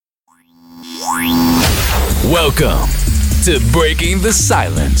Welcome to Breaking the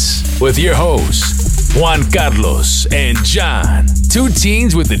Silence with your hosts, Juan Carlos and John. Two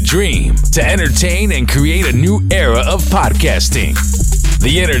teens with a dream to entertain and create a new era of podcasting.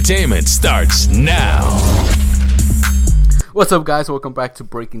 The entertainment starts now. What's up, guys? Welcome back to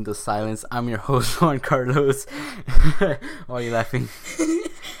Breaking the Silence. I'm your host, Juan Carlos. Why are you laughing?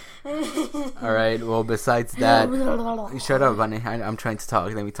 Alright, well, besides that, shut up, Bunny. I'm trying to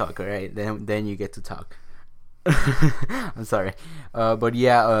talk. Let me talk, alright? Then you get to talk. I'm sorry. But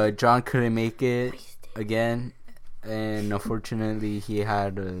yeah, John couldn't make it again. And unfortunately, he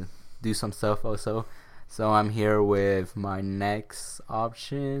had to do some stuff also. So I'm here with my next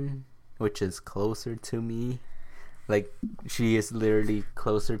option, which is closer to me. Like, she is literally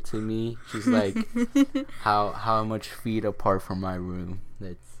closer to me. She's like, how much feet apart from my room?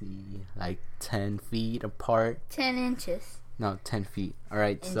 Let's see, like 10 feet apart. 10 inches. No, 10 feet. All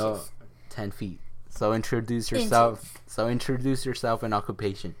right, inches. So 10 feet. So introduce yourself. Inches. So introduce yourself and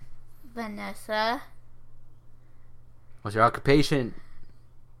occupation. Vanessa. What's your occupation?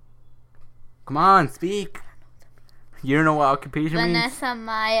 Come on, speak. You don't know what occupation means? Vanessa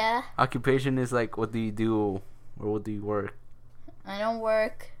Maya. Occupation is like, what do you do or what do you work? I don't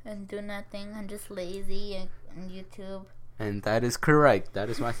work and do nothing. I'm just lazy on YouTube. And that is correct. That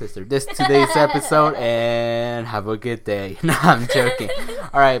is my sister. This is today's episode, and have a good day. No, I'm joking.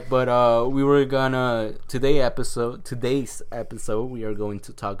 All right, but today's episode, we are going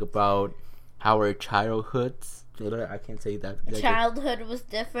to talk about how our childhoods. I can't say that. Childhood was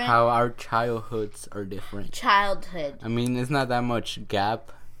different. How our childhoods are different. Childhood. I mean, it's not that much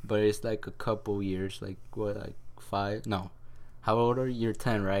gap, but it's like a couple years. Like what? Like 5? No. How old are you? You're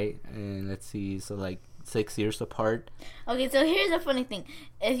 10, right? And let's see. So like 6 years apart. Okay, so here's a funny thing.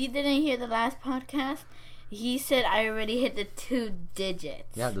 If you didn't hear the last podcast, he said I already hit the 2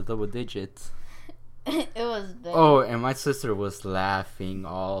 digits. Yeah, the double digits. It was big. Oh, and my sister was laughing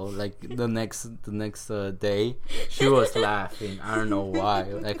all like the next day. She was laughing. I don't know why.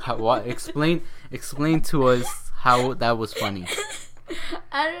 Like how? What? Explain to us how that was funny.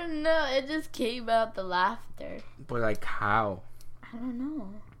 I don't know. It just came out, the laughter. But like how? I don't know.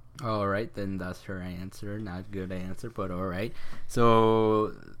 All right, then that's her answer. Not good answer, but all right.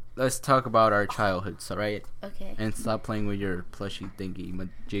 So let's talk about our childhoods, all right? Okay. And stop playing with your plushie thingy,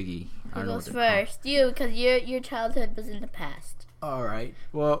 majiggy. Who goes first? You, because your childhood was in the past. All right.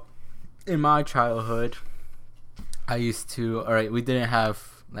 Well, in my childhood, I used to. All right, we didn't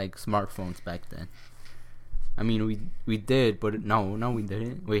have like smartphones back then. I mean, we did, but no, we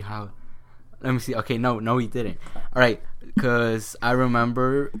didn't. We have. Let me see. Okay, no, we didn't. All right, because I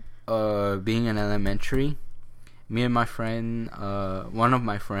remember being in elementary. Me and my friend, one of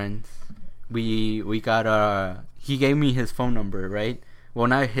my friends, we got he gave me his phone number, right? Well,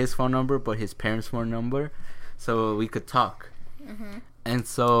 not his phone number, but his parents' phone number, so we could talk. Mm-hmm. And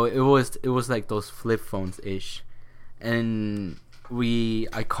so it was like those flip phones ish, and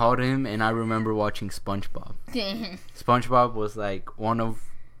I called him, and I remember watching SpongeBob. SpongeBob was like one of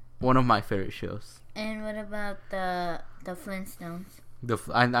my favorite shows. And what about the Flintstones?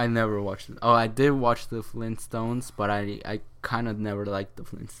 I never watched it. Oh, I did watch the Flintstones, but I kind of never liked the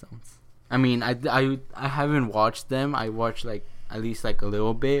Flintstones. I mean, I haven't watched them. I watched like at least like a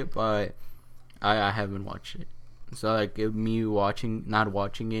little bit, but I haven't watched it. So like me not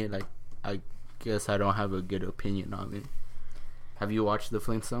watching it, like I guess I don't have a good opinion on it. Have you watched the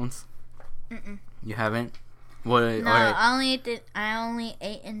Flintstones? Mm-mm. You haven't? What? No, right. I only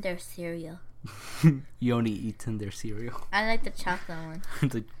ate in their cereal. You only eat in their cereal. I like the chocolate one.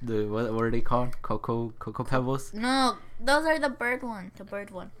 the what are they called? Cocoa Pebbles? No, those are the bird one. The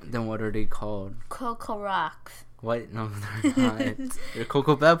bird one. Then what are they called? Cocoa Rocks. What? No, they're not. They're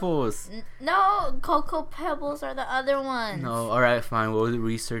Cocoa Pebbles. No, Cocoa Pebbles are the other ones. No, alright, fine. We'll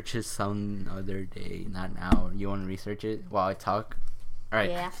research it some other day, not now. You want to research it while I talk? Alright.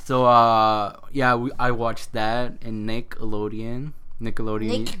 Yeah. So, I watched that in Nickelodeon.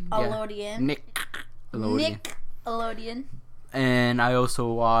 Nickelodeon. And I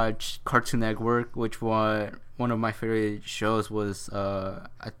also watched Cartoon Network, which was one of my favorite shows. Was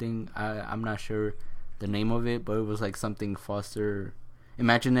I think I'm not sure the name of it, but it was like something Foster's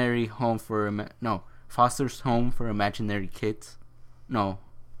Home for Imaginary Kids. No,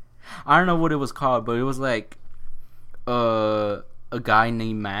 I don't know what it was called, but it was like a guy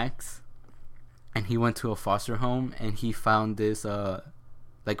named Max, and he went to a foster home, and he found this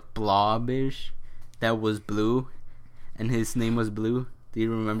like blobish that was blue, and his name was Blue. Do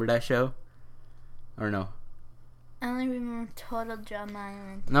you remember that show? Or no? I only remember Total Drama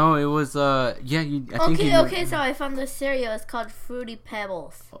Island. No, it was I think Okay, so I found the cereal. It's called Fruity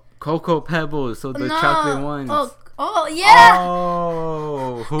Pebbles. Cocoa Pebbles. So the No. chocolate ones. Oh yeah.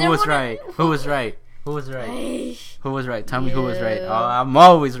 Oh, who There was wouldn't- right? Who was right? Who was right? Aish. Who was right? Tell me who was right. You. Oh, I'm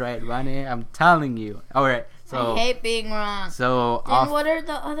always right, Bunny. I'm telling you. All right. So I hate being wrong. so Then off. what are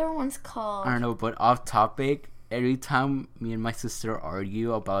the other ones called? I don't know, but off topic. Every time me and my sister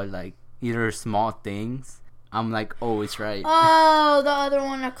argue about like either small things, I'm like always right. Oh, the other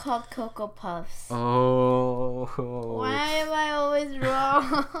one are called Cocoa Puffs. Oh. Why am I always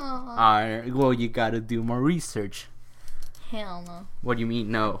wrong? Alright, well, you gotta do more research. Hell no. What do you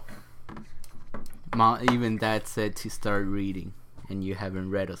mean, no? Mom, even Dad said to start reading, and you haven't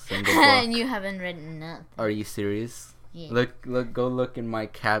read a single book. And you haven't written nothing. Are you serious? Yeah. Go look in my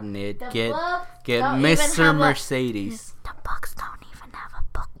cabinet. The Get books get don't even Mr. have a- Mercedes. The books don't even have a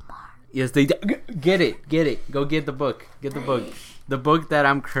bookmark. Yes, they do. Get it. Go get the book. Get the book. The book that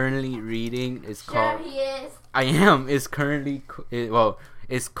I'm currently reading is called. Sure he is. I am. Is currently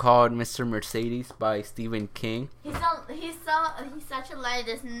it's called Mr. Mercedes by Stephen King. He's such a liar.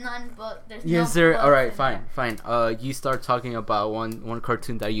 There's none book. There's Yes, no sir. books All right, in fine. You start talking about one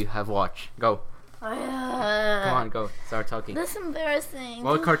cartoon that you have watched. Go. there. Come on, go. Start talking. That's embarrassing.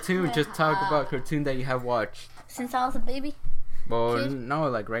 Well, cartoon. Just talk about cartoon that you have watched. Since I was a baby. Well, Kid? no,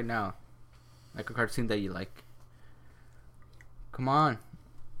 like right now, like a cartoon that you like. Come on.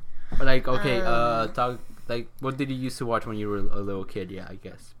 But like, okay, talk. Like, what did you used to watch when you were a little kid? Yeah, I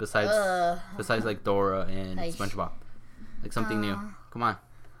guess. Besides like Dora and Aish. SpongeBob, like something new. Come on.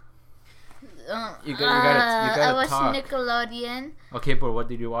 I gotta watched talk. Nickelodeon. Okay, but what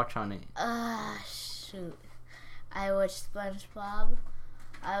did you watch on it? Shoot. I watched SpongeBob.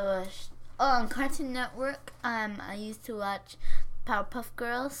 On Cartoon Network. I used to watch Powerpuff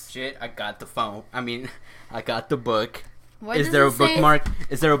Girls. Shit, I got the phone. I mean, I got the book. Where Is does there it a say- bookmark?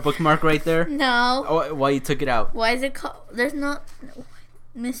 Is there a bookmark right there? No. Oh, why you took it out? Why is it called? There's no.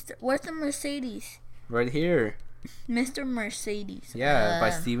 Mr. Where's the Mercedes? Right here. Mr. Mercedes. Yeah, by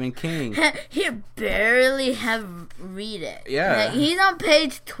Stephen King. He barely have read it. Yeah. Like, he's on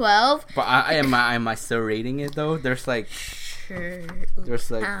page 12. But am I still rating it though? There's like Sure. There's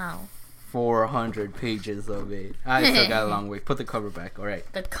like Ow. 400 pages of it. I still got a long way. Put the cover back. All right.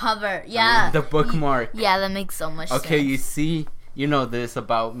 The cover. Yeah. The bookmark. Yeah, that makes so much sense. Okay, you see, you know this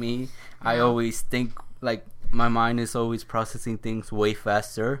about me. I always think like my mind is always processing things way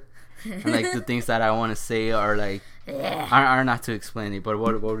faster. And like the things that I want to say are like Yeah. are not to explain it. But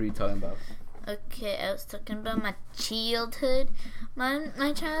what were you talking about? Okay, I was talking about my childhood.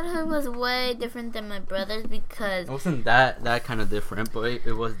 My childhood was way different than my brother's because It wasn't that kind of different, but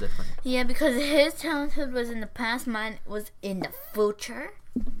it was different. because his childhood was in the past, mine was in the future.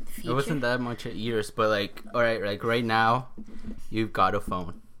 It wasn't that much years, but like, all right, like right now, you've got a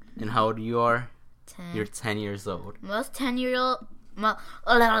phone, and how old you are? 10. You're 10 years old. Most 10-year-old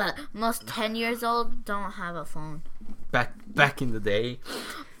don't have a phone. Back in the day,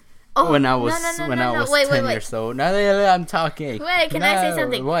 Oh, when I was no. 10 years old. Now that I'm talking. Wait, can I say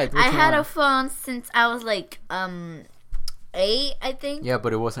something? What? I had a phone since I was like 8, I think. Yeah,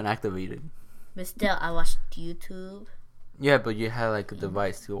 but it wasn't activated. But still, I watched YouTube. Yeah, but you had like a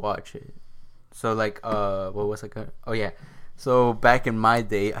device to watch it. So like, what was it? Oh yeah. So back in my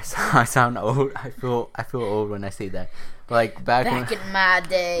day, I sound old. I feel old when I say that. But like back in my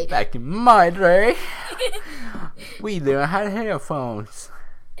day. back in my day, we didn't have headphones,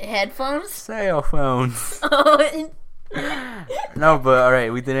 Headphones? cell phones. Oh, No, but all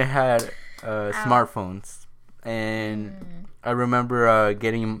right, we didn't have smartphones, and I remember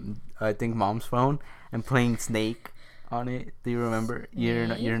getting I think mom's phone and playing Snake on it. Do you remember? You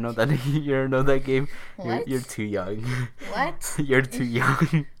don't know that you don't know that game. What? You're too young. what? You're too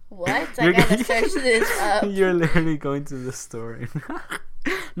young. What? I gotta search this up. You're literally going to the store.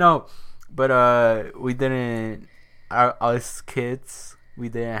 No, but we didn't. Us kids, we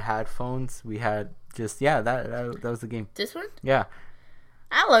didn't have phones. We had just that was the game. This one? Yeah.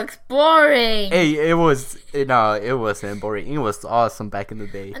 That looks boring. Hey, it wasn't boring. It was awesome back in the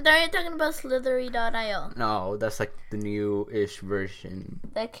day. I thought you were talking about Slithery.io. No, that's like the new-ish version.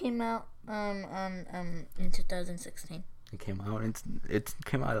 That came out in 2016. It came out. It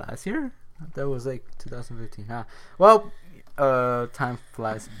came out last year. That was like 2015. Huh? Well, time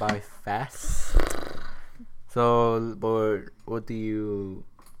flies by fast. So, but what do you?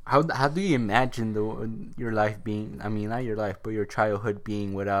 How do you imagine your life being? I mean, not your life, but your childhood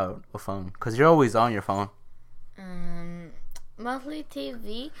being without a phone? Because you're always on your phone. Mostly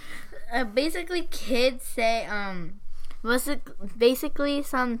TV. Basically, kids say basically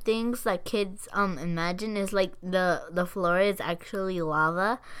some things that kids imagine is like the floor is actually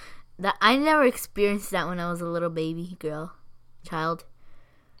lava. That I never experienced that when I was a little baby child.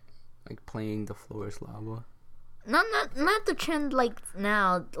 like playing the floor is lava. Not the trend like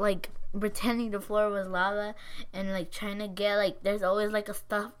now, like pretending the floor was lava and like trying to get like there's always like a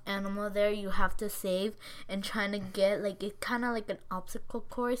stuffed animal there you have to save and trying to get like it's kind of like an obstacle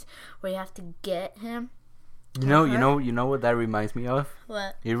course where you have to get him. You know what that reminds me of?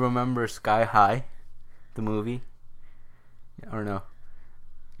 What? You remember Sky High, the movie? Or no?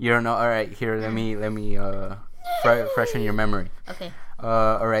 You don't know? All right, here let me freshen your memory. Okay.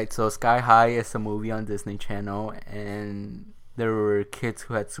 All right, so Sky High is a movie on Disney Channel, and there were kids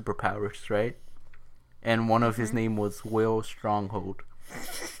who had superpowers, right? And one of his name was Will Stronghold.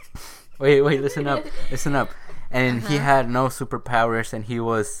 wait, listen up. And he had no superpowers, and he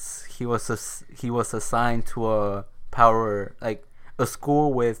was assigned to a power, like a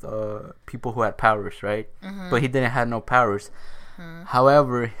school with people who had powers, right? But he didn't have no powers.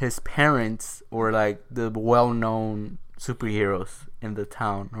 However, his parents were like the well-known superheroes in the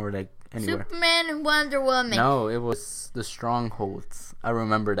town, or like anywhere. Superman and Wonder Woman. No, it was the Strongholds. I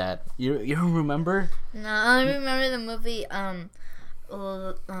remember that. You don't remember? No, I remember the movie Shark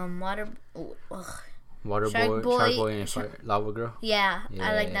Boy and Lava Girl. Yeah,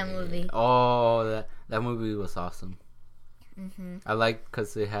 I like that movie. Oh, that movie was awesome. I like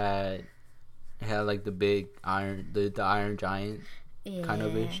because it had like the big iron, the Iron Giant kind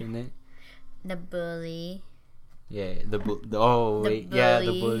of ish in it. The bully. Yeah, the bully.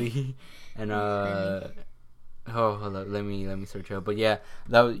 And hold up, let me search it up. But yeah,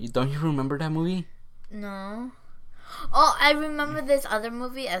 don't you remember that movie? No. Oh, I remember this other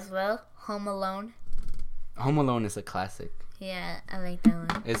movie as well, Home Alone. Home Alone is a classic. Yeah, I like that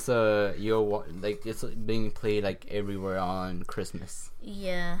one. It's it's being played like everywhere on Christmas.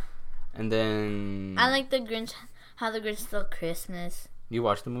 Yeah. And then I like the Grinch, how the Grinch stole Christmas. You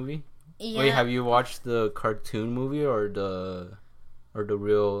watched the movie? Yeah. Wait, have you watched the cartoon movie or the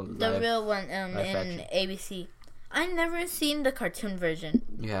real? The real one in ABC. I never seen the cartoon version.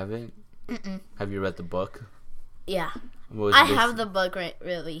 You haven't? Have you read the book? Yeah. I have the book,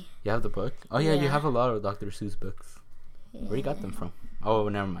 really. You have the book? Oh yeah, you have a lot of Dr. Seuss books. Yeah. Where you got them from? Oh,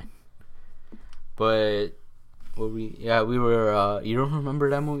 never mind. But we were. You don't remember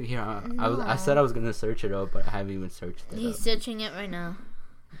that movie? Here, I said I was gonna search it up, but I haven't even searched it. He's searching it right now.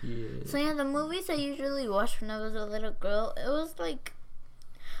 Yeah. So yeah, the movies I usually watched when I was a little girl, it was like,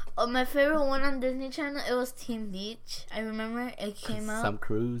 my favorite one on Disney Channel. It was Teen Beach. I remember it came out. I'm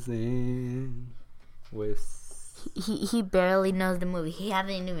cruising with. He barely knows the movie. He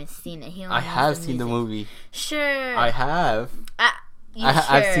hasn't even seen it. I have seen the movie. Sure. I have.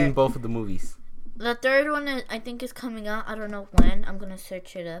 I've seen both of the movies. The third one I think is coming out. I don't know when. I'm gonna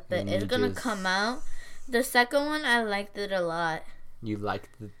search it up, but it's gonna come out. The second one I liked it a lot. You liked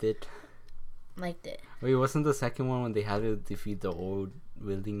it? Liked it. Wait, wasn't the second one when they had to defeat the old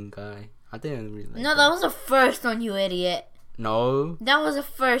building guy? I didn't really like that was the first one, you idiot. No. That was the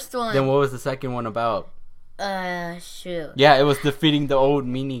first one. Then what was the second one about? Shoot. Yeah, it was defeating the old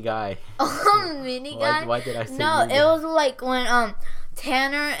meanie guy. Oh, meanie guy? Why did I say No, it was like when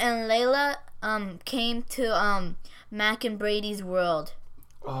Tanner and Layla came to Mac and Brady's world.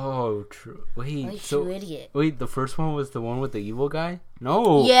 Oh, true. Wait, like, you idiot. Wait, the first one was the one with the evil guy?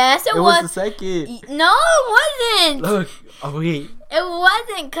 No. Yes, it was. It was the second. No, it wasn't. Look. Oh, wait. It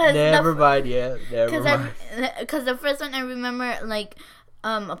wasn't, cause never mind. Yeah, never mind. Because the first one I remember, like,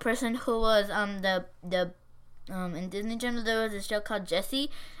 a person who was in Disney Channel, there was a show called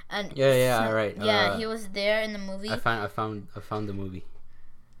Jessie, and right. Yeah, he was there in the movie. I found the movie.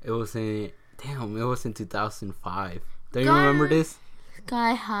 It was in 2005. Don't you remember this?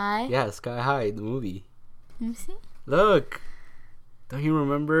 Sky High. Yeah, Sky High, the movie. Let me see. Look, don't you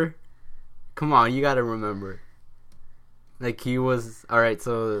remember? Come on, you gotta remember. Like he was. All right,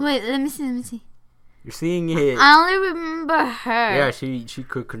 so wait, let me see. You're seeing it. I only remember her. Yeah, she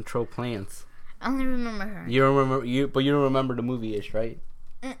could control plants. I only remember her. You don't remember but you don't remember the movie-ish, right?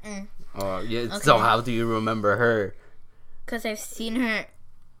 Oh yeah. Okay. So how do you remember her? Because I've seen her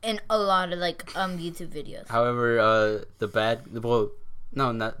in a lot of like YouTube videos. However, the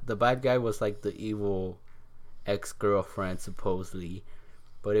bad guy was like the evil ex-girlfriend supposedly,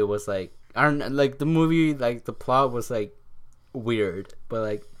 but it was like like the movie, like the plot was like weird, but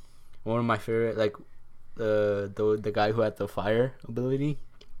like one of my favorite, like the guy who had the fire ability.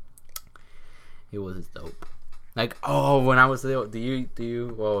 It was dope. Like, when I was little, do you?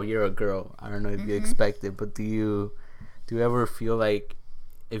 Well, you're a girl. I don't know if you expect it, but do you ever feel like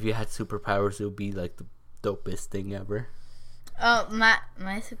if you had superpowers, it would be like the dopest thing ever? Oh, my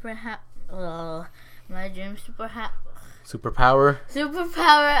dream superpower. Superpower.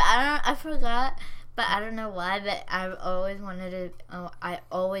 I forgot. But I don't know why, but I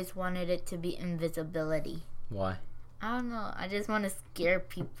always wanted it to be invisibility. Why? I don't know. I just want to scare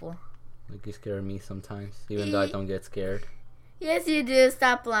people. Like you scare me sometimes, even though I don't get scared. Yes, you do.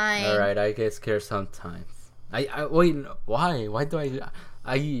 Stop lying. All right, I get scared sometimes. I wait. Why? Why do I?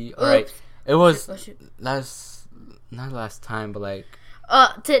 All right. It was not last time, but like.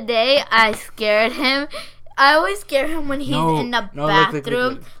 Today I scared him. I always scare him when he's in the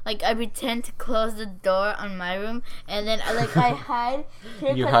bathroom. Look. Like I pretend to close the door on my room, and then I hide.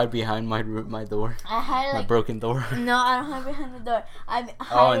 You hide behind my door. I hide my broken door. No, I don't hide behind the door. I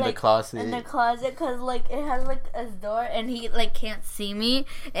hide in the closet. In the closet, cause like it has like a door, and he like can't see me.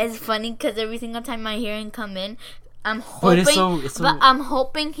 It's funny because every single time I hear him come in. I'm hoping, but I'm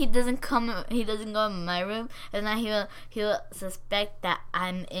hoping he doesn't come. He doesn't go in my room, and then he'll suspect that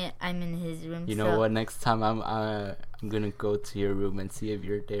I'm in his room. You know what? Next time I'm gonna go to your room and see if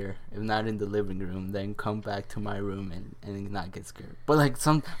you're there. If not in the living room, then come back to my room and not get scared. But like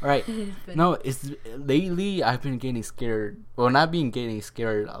alright, no, it's lately I've been getting scared. Well, not getting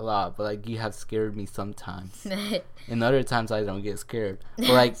scared a lot, but like you have scared me sometimes. And other times I don't get scared. But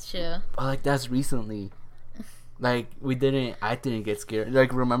like, that's true. But like that's recently. Like I didn't get scared.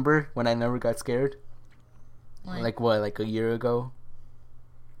 Like remember when I never got scared? When? Like what? Like a year ago?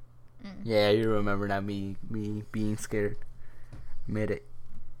 Yeah, you remember not me being scared. Admit it.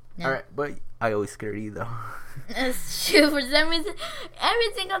 No. All right, but I always scare you though. That's true. For some reason,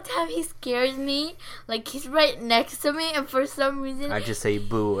 every single time he scares me, like he's right next to me, and for some reason, I just say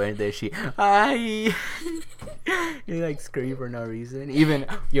boo, and then you like scream for no reason. Even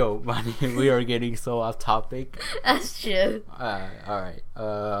buddy, we are getting so off topic. That's true. All right.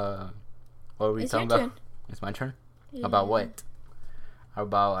 What are we talking about? Turn. It's my turn. Yeah. About what?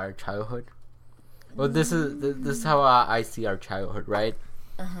 About our childhood. Well, this is how I see our childhood, right?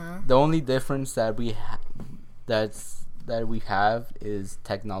 The only difference that we have is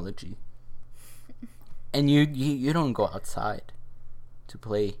technology, and you don't go outside to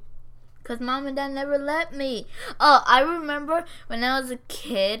play. Cause mom and dad never let me. Oh, I remember when I was a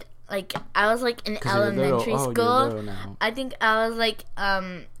kid. Like I was like in elementary school. I think I was like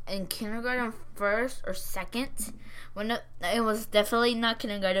in kindergarten first or second. When it was definitely not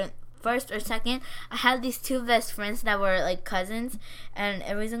kindergarten. First or second, I had these two best friends that were like cousins, and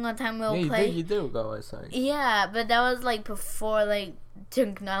every single time we'll play. You do go outside. Yeah, but that was like before like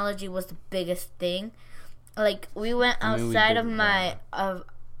technology was the biggest thing. Like we went outside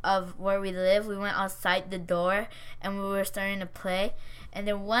of where we live. We went outside the door, and we were starting to play. And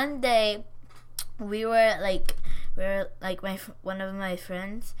then one day, one of my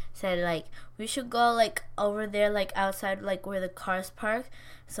friends said like we should go like over there like outside like where the cars park.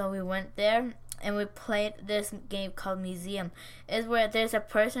 So we went there and we played this game called Museum. It's where there's a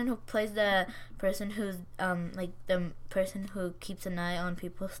person who plays the person who's like the person who keeps an eye on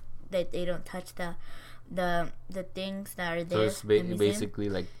people that they don't touch the things that are there. So it's basically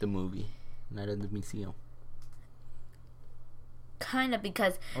like the movie, not in the museum. Kind of,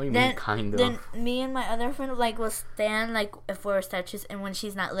 because then me and my other friend like will stand like for statues, and when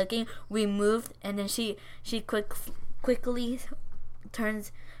she's not looking, we moved, and then she quickly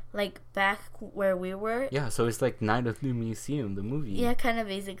turns like back where we were. Yeah, so it's like Night of the Museum, the movie. Yeah, kind of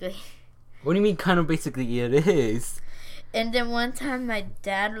basically. What do you mean, kind of basically? It is. And then one time, my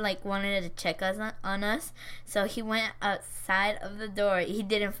dad like wanted to check on us, so he went outside of the door. He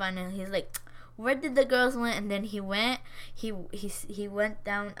didn't find it. He's like, where did the girls went? And then he went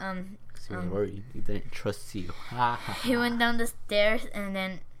down he was worried. He didn't trust you. He went down the stairs, and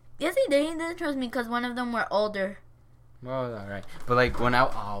then yes, he did. He didn't trust me because one of them were older. Well, all right, but like when I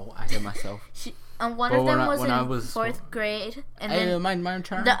hit myself. One of them was in fourth grade, and then my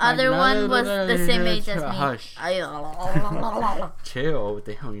turn. The other one was the same age as me. Hush. Chill.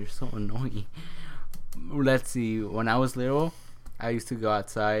 Damn, you're so annoying. Let's see. When I was little, I used to go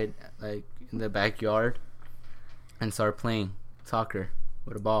outside, like in the backyard, and start playing soccer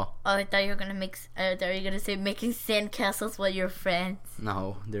with a ball. Oh, I thought you were gonna say making sand castles with your friends.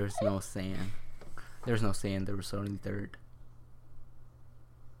 No, there's no sand. There's no sand. There was only dirt.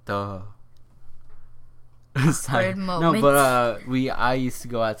 Duh. No, but I used to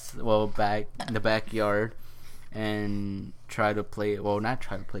go back in the backyard and try to play. Well, not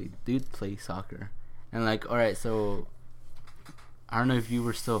try to play. Play soccer, and like, all right, so I don't know if you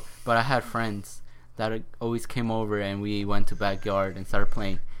were still, but I had friends that always came over, and we went to backyard and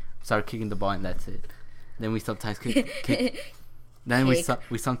started kicking the ball, and that's it. Then we sometimes kick Then Kick.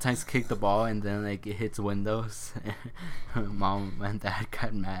 we sometimes kick the ball and then like it hits windows. Mom and dad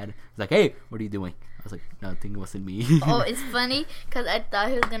got mad. It's like, hey, what are you doing? I was like, nothing, it wasn't me. Oh, it's funny because I thought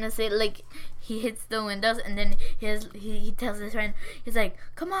he was gonna say like he hits the windows and then he tells his friend, he's like,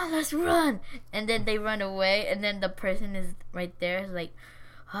 come on, let's run, and then they run away and then the person is right there is like,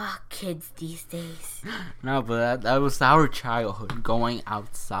 kids these days. No, but that was our childhood, going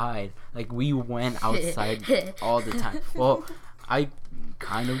outside. Like we went outside all the time. Well, I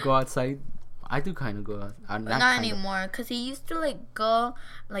kind of go outside. I do kind of go outside. Not anymore because he used to like go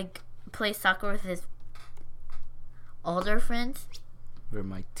like play soccer with his older friends. With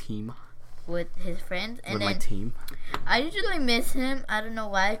my team. With his friends, and with then my team. I usually miss him. I don't know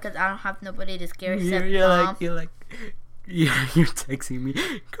why, because I don't have nobody to scare except You're Mom. you're texting me,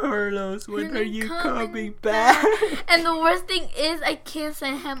 Carlos, when are you coming back? And the worst thing is, I can't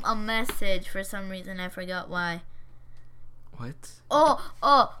send him a message for some reason. I forgot why. What? Oh,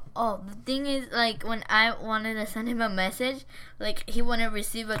 the thing is, like, when I wanted to send him a message, like, he wouldn't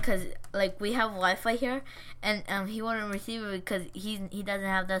receive it because, like, we have Wi-Fi here, and he wouldn't receive it because he doesn't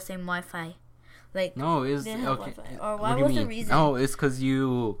have the same Wi-Fi. Like, no, it's didn't have okay. Wi-Fi. Or What what do you was the mean? reason? No, it's because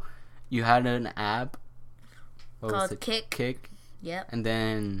you had an app Called Kick. Kick, Yep. and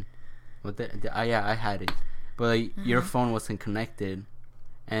then I had it, but like, your phone wasn't connected,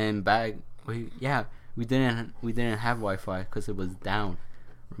 and we didn't have Wi-Fi because it was down.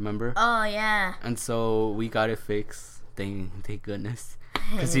 Remember? Oh yeah. And so we got it fixed. Thank goodness.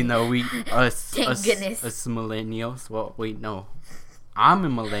 Because us millennials. Well, wait, no. I'm a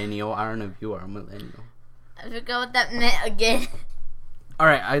millennial. I don't know if you are a millennial. I forgot what that meant again. All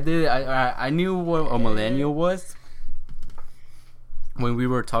right, I knew what a millennial was when we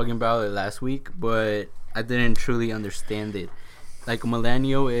were talking about it last week, but I didn't truly understand it. Like, a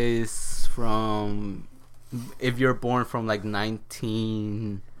millennial is from, if you're born from like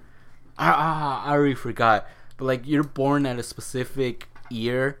 19, I already forgot, but like you're born at a specific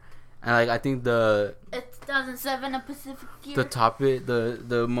year, and like I think It's 2007, a Pacific year.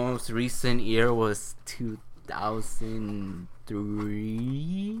 the most recent year was 2003.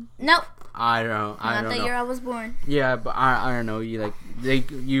 Nope. I don't Not the know. year I was born. Yeah, but I don't know.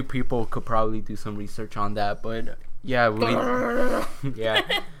 You people could probably do some research on that, but yeah, yeah.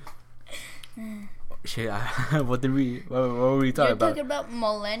 Shit, what were we talking about? You're talking about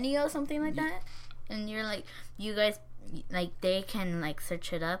millennial, something like that, and you're like, you guys, like, they can like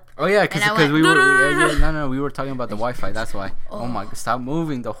search it up. Oh yeah, because we were we were talking about the Wi-Fi. That's why. Oh. Oh my God! Stop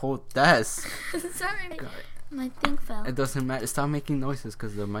moving the whole desk. Sorry, God. my thing fell. It doesn't matter. Stop making noises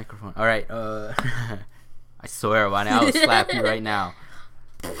because the microphone. All right. I swear, Bonnie, I will slap you right now.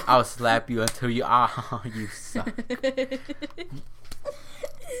 I'll slap you until you you suck.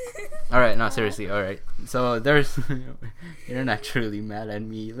 Alright, no, seriously, alright. So you're not truly mad at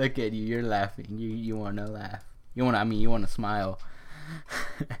me. Look at you, you're laughing. You wanna laugh. You wanna smile.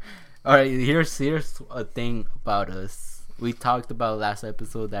 Alright, here's a thing about us. We talked about last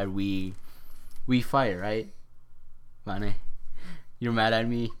episode that we fight, right? Vane, you're mad at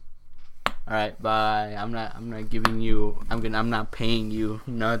me? Alright, bye. I'm not giving you. I'm not paying you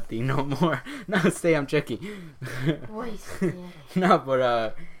nothing no more. No, stay. I'm checking. No,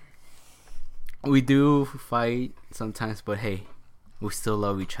 but we do fight sometimes. But hey, we still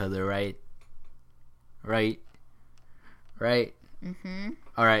love each other, right? Right. Mhm.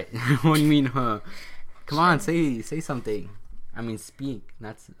 Alright. What do you mean, huh? Come on, say something. I mean, speak.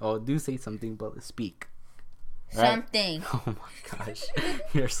 Do say something, but speak. Right? Something. Oh my gosh,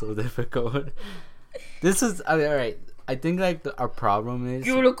 you're so difficult. This is alright. I think like our problem is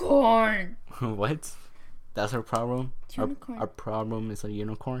Unicorn. What? That's our problem. Unicorn. Our problem is a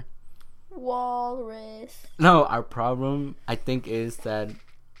unicorn. Walrus. No, our problem I think is that.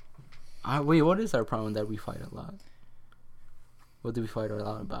 Wait, what is our problem that we fight a lot? What do we fight a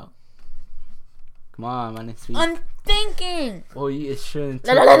lot about? Come on, man. I'm thinking. Oh, you shouldn't.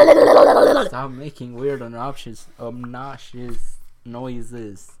 Stop making weird obnoxious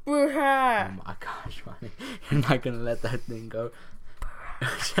noises. Oh my gosh, man. You're not gonna let that thing go.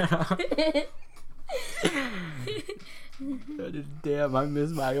 Shut up. Damn, I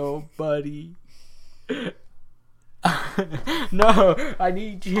miss my old buddy. No, I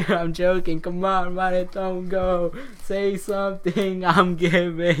need you. I'm joking. Come on, man, don't go. Say something. I'm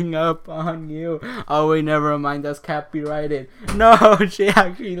giving up on you. Oh wait, never mind. That's copyrighted. No, she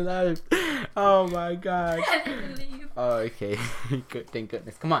actually left. Oh my gosh. Oh, okay. Good. Thank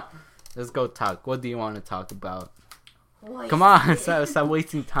goodness. Come on, let's go talk. What do you want to talk about? Come on, stop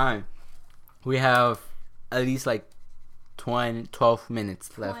wasting time. We have at least like 12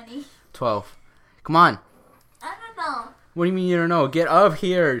 minutes left. 20. 12. Come on. I don't know. What do you mean you don't know? Get up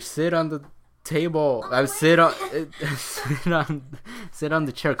here. Sit on the table. Sit on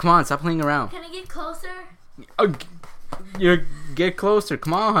the chair. Come on, stop playing around. Can I get closer? You get closer.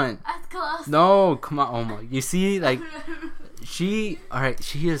 Come on. That's close. No, come on. Oh my. You see, like she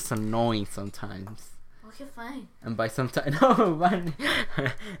is annoying sometimes. Okay, fine. And by sometimes, no,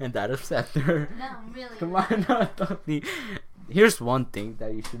 and that upset her. No, really. Come on, no, don't need. Here's one thing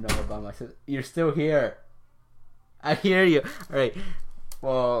that you should know about my sister. You're still here. I hear you. All right.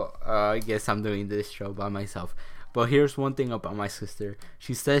 Well, I guess I'm doing this show by myself. But here's one thing about my sister.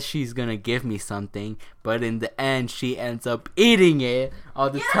 She says she's gonna give me something, but in the end, she ends up eating it all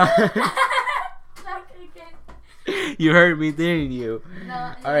the time. You heard me, didn't you?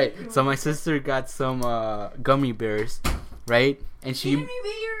 No. All right. So my sister got some gummy bears, right? And she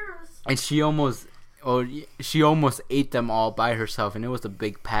almost ate them all by herself, and it was a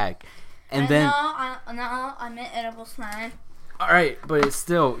big pack. And I meant edible slime. All right, but it's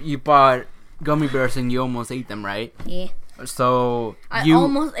still, you bought gummy bears and you almost ate them, right? Yeah. So I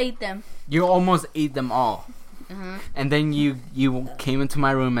almost ate them. You almost ate them all. Uh-huh. And then you came into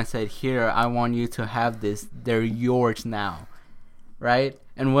my room and said, "Here, I want you to have this. They're yours now." Right?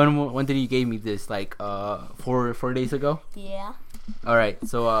 And when did you give me this? Like 4 days ago? Yeah. All right.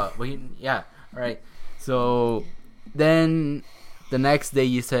 So All right. So then the next day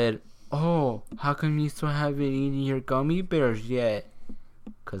you said, "Oh, how come you still haven't eaten your gummy bears yet?"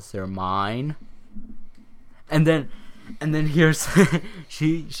 "'Cause they're mine." And then here's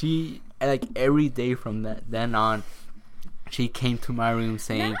she like every day from then on, she came to my room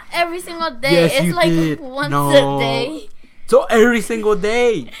saying, Not every single day. Yes, it's you like did. once No. a day. So every single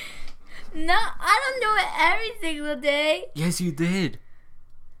day. No, I don't do it every single day. Yes, you did.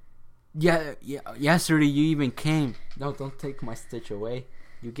 Yeah. Yesterday you even came. No, don't take my Stitch away.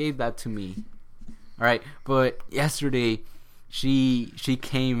 You gave that to me. All right, but yesterday she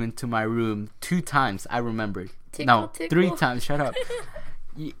came into my room 2 times. I remembered. Tickle. 3 times. Shut up.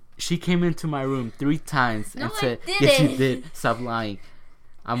 She came into my room 3 times and said, I didn't. "Yes, you did. Stop lying.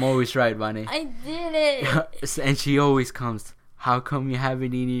 I'm always right, Bunny." I did it. And she always comes, "How come you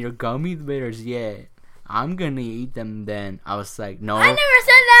haven't eaten your gummy bears yet? I'm gonna eat them then." I was like, "No." I never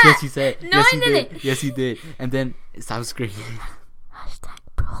said that. Yes, you said. No, Yes, I you didn't. did. Yes, you did. And then stop screaming.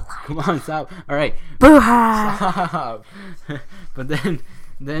 #BroLife. Come on, stop. All right. Boo-ha. Stop. But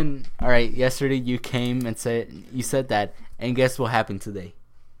then, all right. Yesterday you came and said that, and guess what happened today?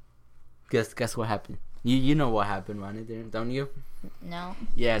 Guess what happened? You know what happened, Ronnie, don't you? No.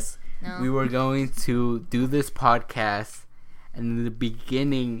 Yes. No. We were going to do this podcast, and in the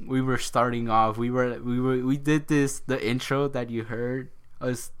beginning we were starting off. We did the intro that you heard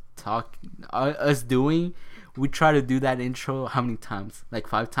us doing. We tried to do that intro how many times? Like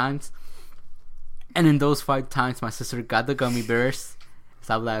 5 times. And in those 5 times, my sister got the gummy bears.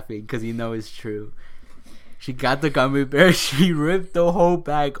 Stop laughing, because you know it's true. She got the gummy bears. She ripped the whole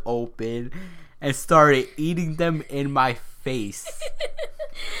bag open and started eating them in my face.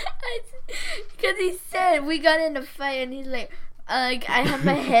 Because he said we got in a fight, and he's like I had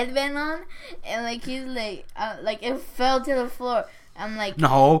my headband on, and like he's like it fell to the floor. I'm like,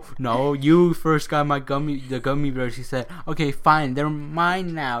 No, you first got the gummy bears. She said, "Okay, fine, they're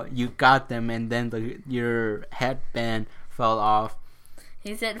mine now." You got them, and then your headband fell off.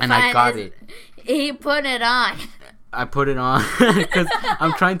 He said, and fine, I got it. He put it on. I put it on because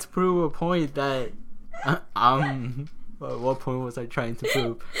I'm trying to prove a point that what point was I trying to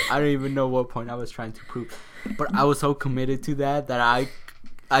prove? I don't even know what point I was trying to prove, but I was so committed to that I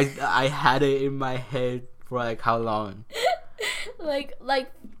had it in my head for like how long? like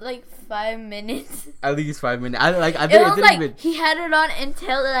 5 minutes. At least 5 minutes. I It was didn't like even. he had it on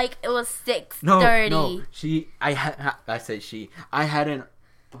until like it was 6:30. No. I had it.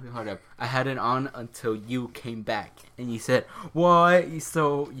 Okay, hold up. I had it on until you came back, and you said, "What? You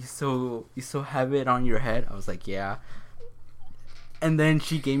still have it on your head?" I was like, "Yeah." And then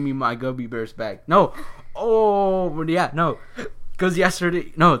she gave me my gummy bears back. No. Oh, but yeah, no. Because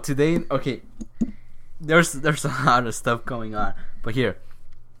today. Okay. There's a lot of stuff going on, but here.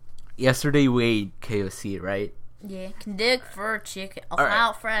 Yesterday we ate KFC, right? Yeah, Kentucky Fried Chicken.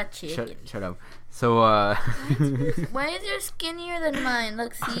 Right. Fried Chicken. Shut up. So Why is yours skinnier than mine?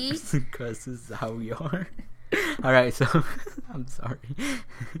 Look, see? Because this is how we are. All right, so I'm sorry.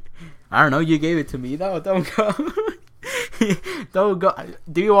 I don't know. You gave it to me. No, don't go. Don't go.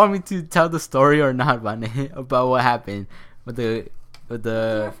 Do you want me to tell the story or not, Vane, about what happened with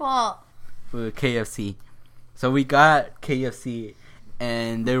Your fault. with KFC? So we got KFC,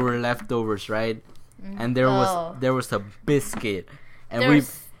 and there were leftovers, right? And there was a biscuit, and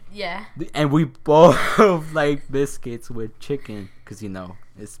Yeah. And we both like biscuits with chicken, because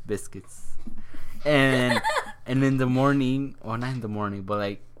it's biscuits. And in the morning, well, not in the morning, but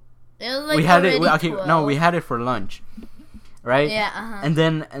like it was like we had it. 12. We had it for lunch, right? Yeah. Uh-huh. And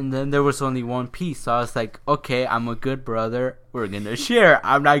then there was only one piece, so I was like, okay, I'm a good brother. We're gonna share.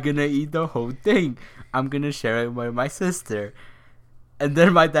 I'm not gonna eat the whole thing. I'm gonna share it with my sister. And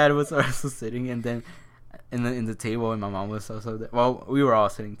then my dad was also sitting, and then in the table, and my mom was also there. Well, we were all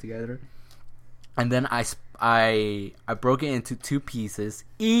sitting together. And then I broke it into 2 pieces,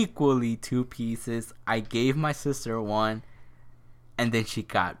 equally 2 pieces. I gave my sister one, and then she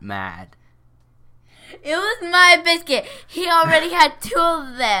got mad. It was my biscuit. He already had 2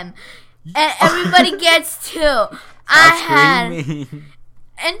 of them, and everybody gets 2. Screaming.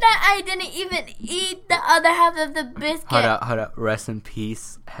 And then I didn't even eat the other half of the biscuit. Hold up. Rest in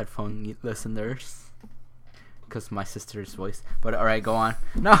peace, headphone listeners. Because my sister's voice. But alright, go on.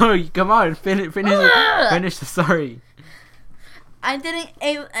 No, come on. Finish the story. I didn't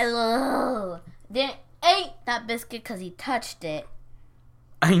eat that biscuit because he touched it.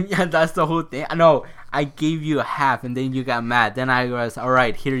 Yeah, that's the whole thing. No, I gave you a half and then you got mad. Then I was,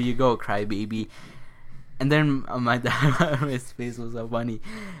 alright, here you go, crybaby. And then my dad, his face was so funny.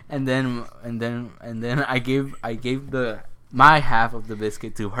 And then I gave my half of the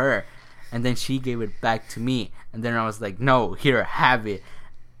biscuit to her. And then she gave it back to me. And then I was like, no, here, have it.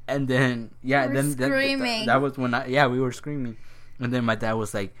 And then, yeah, screaming. That was when we were screaming. And then my dad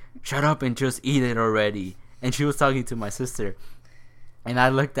was like, shut up and just eat it already. And she was talking to my sister. And I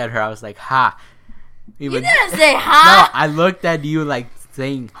looked at her, I was like, ha. You didn't say ha. No, I looked at you like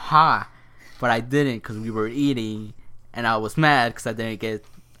saying ha. But I didn't because we were eating. And I was mad because I didn't get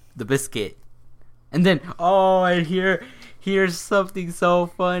the biscuit. And then, and here's something so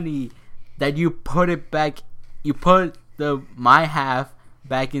funny. That you put it back, you put my half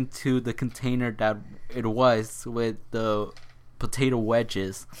back into the container that it was with the potato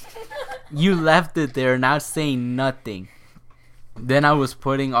wedges. You left it there, not saying nothing. Then I was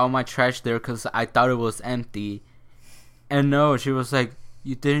putting all my trash there because I thought it was empty. And no, she was like,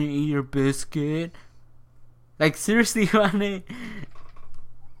 you didn't eat your biscuit? Like, seriously, honey?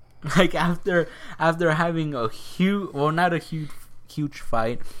 Like, after having a huge, well, not a huge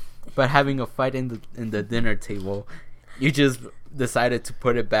fight, but having a fight in the dinner table, you just decided to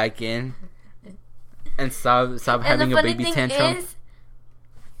put it back in and stop having a baby tantrum.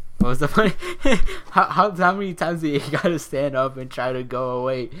 What was the funny? how many times do you gotta stand up and try to go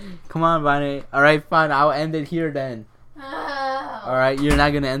away? Come on, Bonnie. All right, fine. I'll end it here then. All right, you're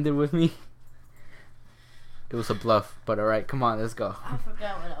not gonna end it with me. It was a bluff, but all right, come on, let's go. I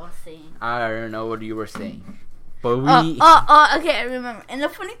forgot what I was saying. I don't know what you were saying. But we... okay, I remember. And the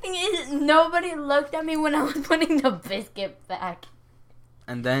funny thing is, nobody looked at me when I was putting the biscuit back.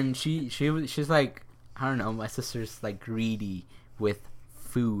 And then she's like, I don't know, my sister's like greedy with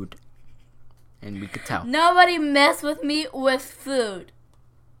food. And we could tell. Nobody messed with me with food.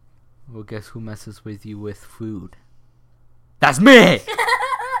 Well, guess who messes with you with food? That's me!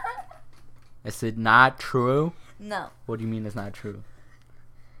 Is it not true? No. What do you mean it's not true?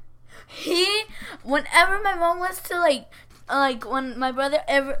 Whenever my mom wants to like when my brother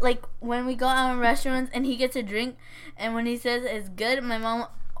ever, like when we go out in restaurants and he gets a drink and when he says it's good, my mom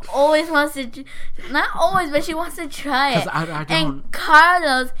always wants to, not always, but she wants to try it. I don't. And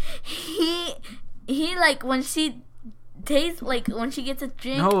Carlos, he like when she tastes, like when she gets a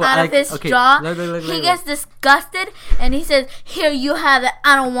drink out of his straw, he gets disgusted and he says, here, you have it,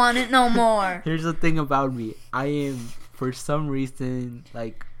 I don't want it no more. Here's the thing about me, I am for some reason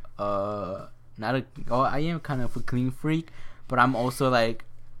like I am kind of a clean freak, but I'm also like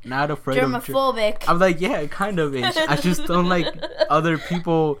not afraid germophobic. I'm like, yeah, kind of ish. I just don't like other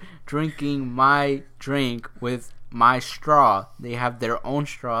people drinking my drink with my straw. They have their own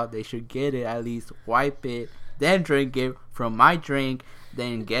straw. They should get it, at least wipe it, then drink it from my drink,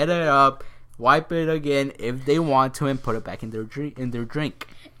 then get it up, wipe it again if they want to, and put it back in their drink.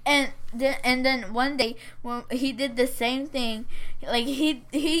 And then one day when he did the same thing, like he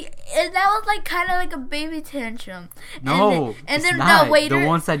that was like kind of like a baby tantrum. No, and then not. The waiter, the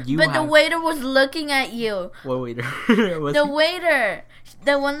ones that you the waiter was looking at you. What waiter? The waiter,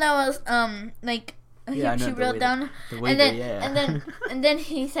 the one that was like. Yeah, she wrote down, waiter, and then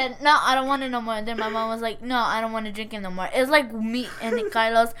he said, "No, I don't want it no more." And then my mom was like, "No, I don't want to drink it no more." It was like me and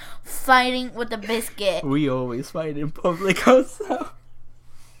Carlos fighting with the biscuit. We always fight in public also.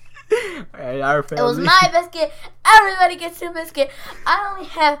 Right, our family. It was my biscuit. Everybody gets a biscuit. I only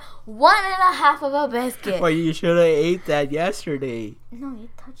have 1.5 of a biscuit. Well, you should have ate that yesterday. No, you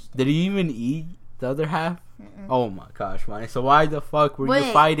touched it. Did you even eat the other half? Oh my gosh, Vane. So why the fuck were you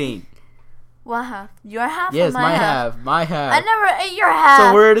Wait. fighting? What half? Your half? Yes, or my half? my half. I never ate your half.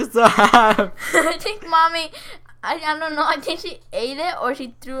 So where is the half? I think mommy. I don't know. I think she ate it or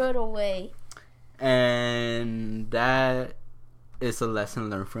she threw it away. And that is a lesson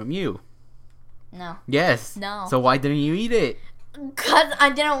learned from you. No. Yes. No. So why didn't you eat it? Because I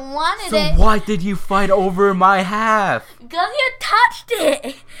didn't want So it. why did you fight over my half? Because you touched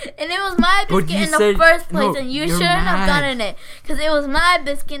it. And it was my But biscuit you in the said- first place. no, And you you're shouldn't have mad. gotten it. Because it was my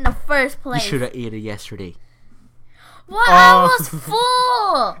biscuit in the first You place. should have ate it yesterday. Well, I Oh. was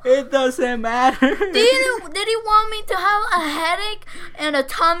full. It doesn't matter. Did he want me to have a headache and a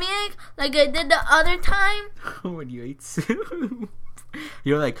tummy ache like I did the other time? When you ate soup,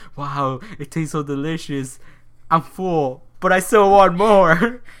 you're like, wow, it tastes so delicious. I'm full, but I still want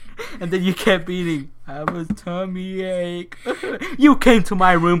more. And then you kept eating. I have a tummy ache. You came to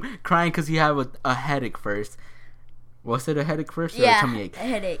my room crying because you have a headache first. Was it a headache first or a tummy ache? a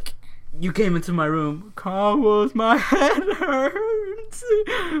headache. You came into my room. Carlos, my head hurts.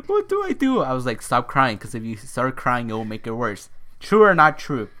 What do I do? I was like, stop crying, because if you start crying, it will make it worse. True or not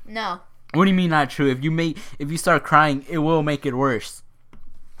true? No. What do you mean not true? If you start crying, it will make it worse.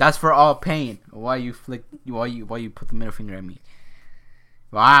 That's for all pain. Why you put the middle finger at me?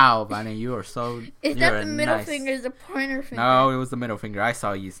 Wow, Vane, you are so. It's you're not the middle nice. finger, it's the pointer finger. No, it was the middle finger. I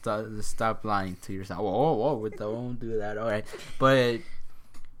saw you. Stop lying to yourself. Whoa, don't do that. All right, but.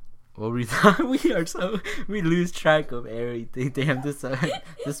 Well, we lose track of everything. Damn,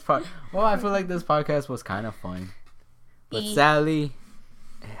 this part. Well, I feel like this podcast was kind of fun, but sadly,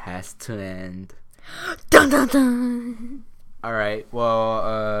 it has to end. Dun dun dun. All right.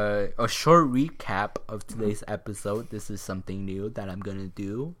 Well, a short recap of today's episode. This is something new that I'm gonna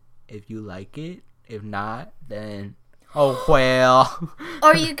do. If you like it, if not, then oh well.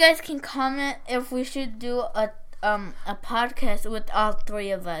 Or you guys can comment if we should do a podcast with all three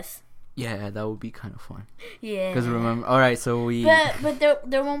of us. Yeah, that would be kind of fun. Yeah. Because remember, all right. So we. But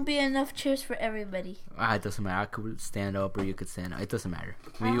there won't be enough chairs for everybody. It doesn't matter. I could stand up or you could stand up. It doesn't matter.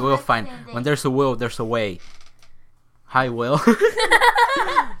 We I will like find. standing. When there's a will, there's a way. Hi, Will.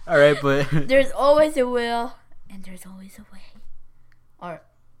 All right, but There's always a will and there's always a way. Or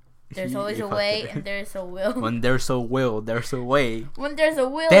there's always You a fucked way it. and there's a will. when there's a will, there's a way. When there's a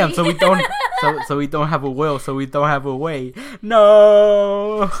will. Damn. So we don't. So we don't have a will. So we don't have a way.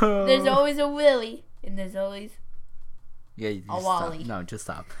 No. There's always a Willie and there's always Yeah. You a just Wally. stop. No, just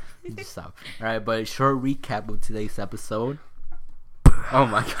stop. Just stop. All right, but short recap of today's episode. Oh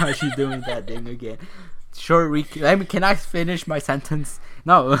my gosh, you're doing that thing again. Short recap. Can I finish my sentence?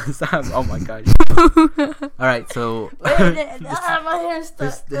 No, stop. Oh my gosh. All right, so my hair's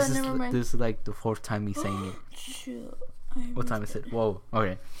stuck. this Never mind. is like the fourth time me saying it. Shoot. What time is it? Whoa.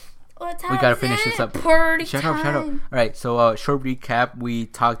 Okay. What time We gotta is finish this it? up. Party Shut up. time. All right, so short recap. We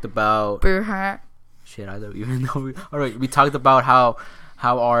talked about shit. I don't even know. All right, we talked about how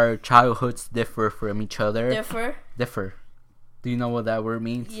our childhoods differ from each other. Differ. Do you know what that word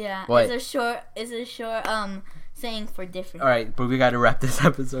means? Yeah. What? It's a short saying for different. All right, but we gotta wrap this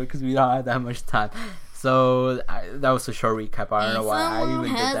episode because we don't have that much time. So that was a short recap. I don't know why I Someone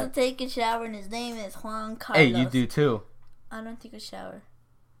even has did to that. take a shower and his name is Juan Carlos. Hey, you do too. I don't take a shower.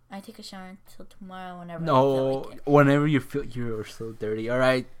 I take a shower until tomorrow whenever I No, feel like it. whenever you feel you're so dirty. All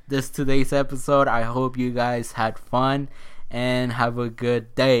right, this is today's episode. I hope you guys had fun and have a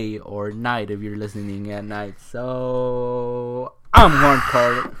good day or night if you're listening at night. So I'm Juan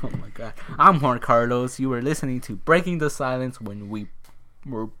Carlos. Oh my god, I'm Juan Carlos. You were listening to Breaking the Silence when we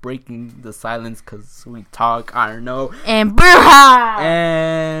were breaking the silence because we talk. I don't know. And Burha!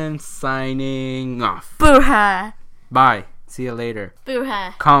 And signing off. Burha! Bye. See you later.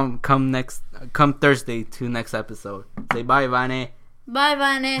 Burha! Come Thursday to next episode. Say bye, Vane. Bye,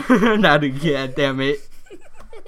 Vane. Not again, damn it.